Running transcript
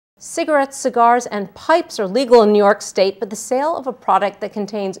Cigarettes, cigars, and pipes are legal in New York State, but the sale of a product that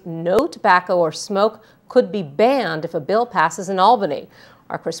contains no tobacco or smoke could be banned if a bill passes in Albany.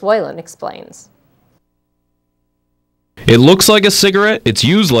 Our Chris Whalen explains. It looks like a cigarette, it's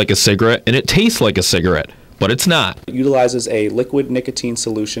used like a cigarette, and it tastes like a cigarette. But it's not. It utilizes a liquid nicotine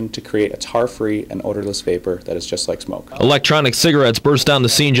solution to create a tar-free and odorless vapor that is just like smoke. Electronic cigarettes burst on the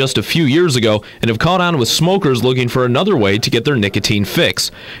scene just a few years ago and have caught on with smokers looking for another way to get their nicotine fix.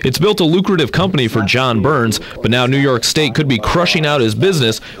 It's built a lucrative company for John Burns, but now New York State could be crushing out his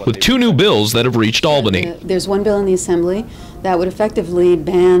business with two new bills that have reached Albany. There's one bill in the Assembly that would effectively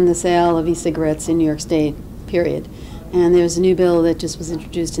ban the sale of e-cigarettes in New York State, period. And there's a new bill that just was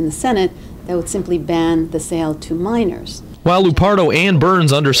introduced in the Senate that would simply ban the sale to minors. While Lupardo and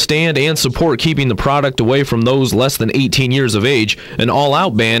Burns understand and support keeping the product away from those less than 18 years of age, an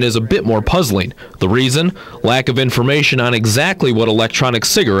all-out ban is a bit more puzzling. The reason? Lack of information on exactly what electronic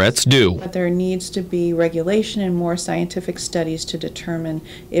cigarettes do. There needs to be regulation and more scientific studies to determine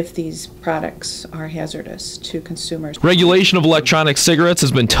if these products are hazardous to consumers. Regulation of electronic cigarettes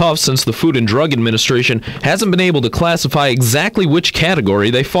has been tough since the Food and Drug Administration hasn't been able to classify exactly which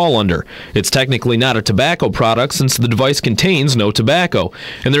category they fall under. It's technically not a tobacco product since the device contains no tobacco,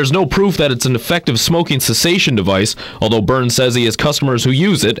 and there's no proof that it's an effective smoking cessation device, although Burns says he has customers who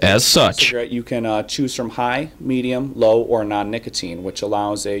use it as such. You can choose from high, medium, low, or non-nicotine, which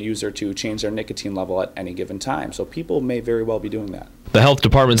allows a user to change their nicotine level at any given time. So people may very well be doing that. The health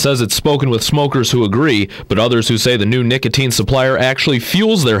department says it's spoken with smokers who agree, but others who say the new nicotine supplier actually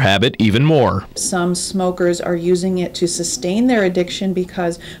fuels their habit even more. Some smokers are using it to sustain their addiction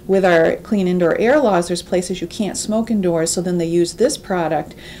because with our clean indoor air laws, there's places you can't smoke indoors, so then they use this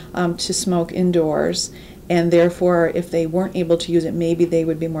product to smoke indoors. And therefore, if they weren't able to use it, maybe they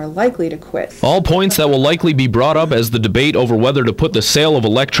would be more likely to quit. All points that will likely be brought up as the debate over whether to put the sale of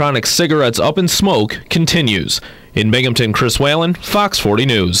electronic cigarettes up in smoke continues. In Binghamton, Chris Whalen, Fox 40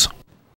 News.